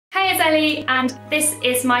Ellie, and this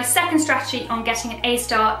is my second strategy on getting an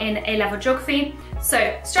A-star in A-level geography.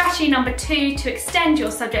 So strategy number 2 to extend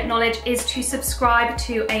your subject knowledge is to subscribe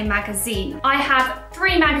to a magazine. I have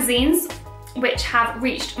 3 magazines which have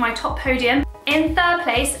reached my top podium. In third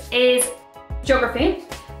place is Geography.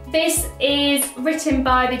 This is written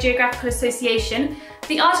by the Geographical Association.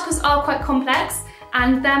 The articles are quite complex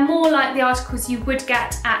and they're more like the articles you would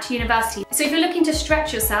get at university. So if you're looking to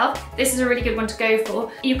stretch yourself, this is a really good one to go for.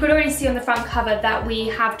 You could already see on the front cover that we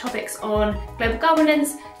have topics on global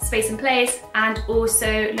governance, space and place, and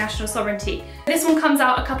also national sovereignty. This one comes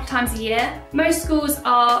out a couple of times a year. Most schools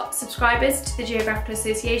are subscribers to the Geographical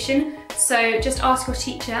Association, so just ask your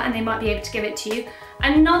teacher and they might be able to give it to you.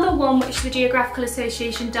 Another one which the Geographical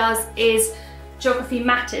Association does is Geography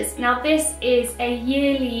Matters. Now this is a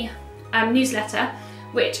yearly newsletter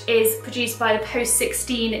which is produced by the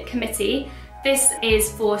Post-16 committee. This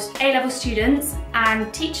is for A-level students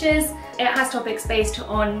and teachers. It has topics based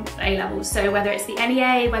on A-levels, so whether it's the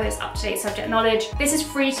NEA, whether it's up-to-date subject knowledge. This is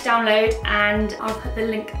free to download and I'll put the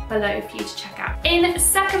link below for you to check out. In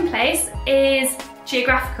second place is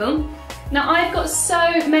Geographical. Now I've got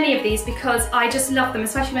so many of these because I just love them,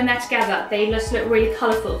 especially when they're together. They just look really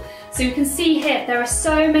colourful. So you can see here there are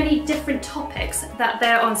so many different topics that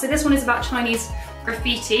they're on. So this one is about Chinese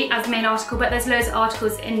graffiti as the main article, but there's loads of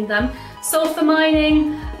articles in them. Sulphur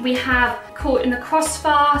mining, we have Caught in the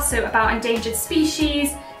Crossfire, so about endangered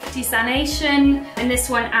species, desalination, and this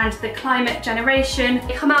one, and the climate generation.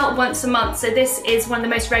 They come out once a month, so this is one of the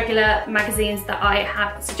most regular magazines that I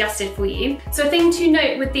have suggested for you. So a thing to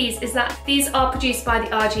note with these is that these are produced by the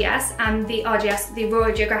RGS, and the RGS, the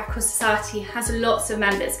Royal Geographical Society, has lots of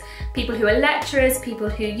members. People who are lecturers, people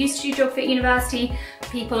who used to do geography at university,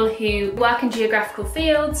 people who work in geographical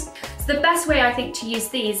fields. So the best way I think to use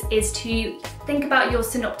these is to think about your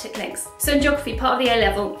synoptic links. So in geography, part of the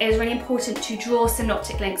A-level, it is really important to draw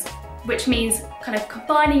synoptic links, which means kind of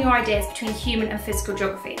combining your ideas between human and physical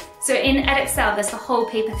geography. So in Edexcel, there's the whole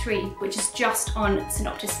paper 3, which is just on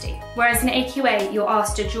synopticity. Whereas in AQA, you're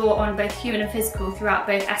asked to draw on both human and physical throughout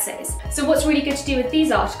both essays. So what's really good to do with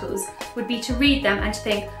these articles would be to read them and to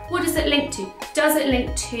think, what does it link to? Does it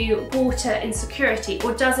link to water insecurity?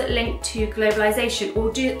 Or does it link to globalization?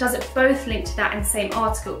 Or does it both link to that in the same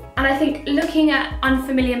article? And I think looking at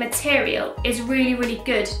unfamiliar material is really, really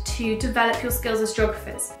good to develop your skills as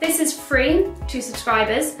geographers. This is free to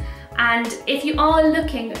subscribers. And if you are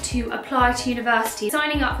looking to apply to university,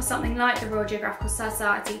 signing up for something like the Royal Geographical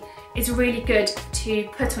Society is really good to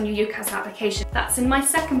put on your UCAS application. That's in my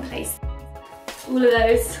second place. All of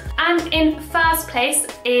those. And in first place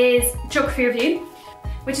is Geography Review,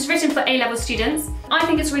 which is written for A-level students. I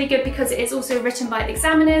think it's really good because it is also written by the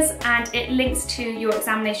examiners and it links to your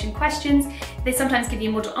examination questions. They sometimes give you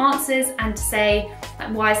model answers and to say,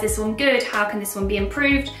 like, why is this one good? How can this one be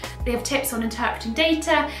improved? They have tips on interpreting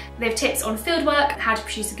data. They have tips on fieldwork, how to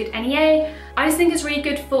produce a good NEA. I just think it's really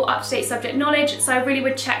good for up-to-date subject knowledge, so I really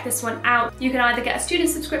would check this one out. You can either get a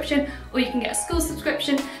student subscription or you can get a school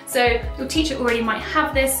subscription. So your teacher already might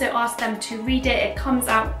have this, so ask them to read it. It comes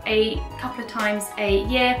out a couple of times a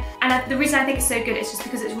year. And the reason I think it's so good is just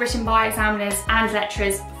because it's written by examiners and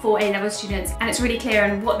lecturers for A-level students, and it's really clear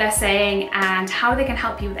on what they're saying and how they can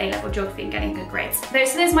help you with A-level geography and getting good grades. So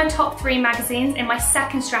there's my top 3 magazines in my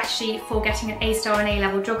second strategy for getting an A-star in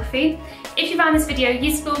A-level geography. If you found this video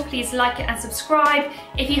useful, please like it and subscribe.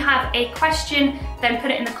 If you have a question, then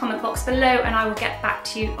put it in the comment box below and I will get back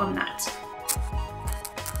to you on that.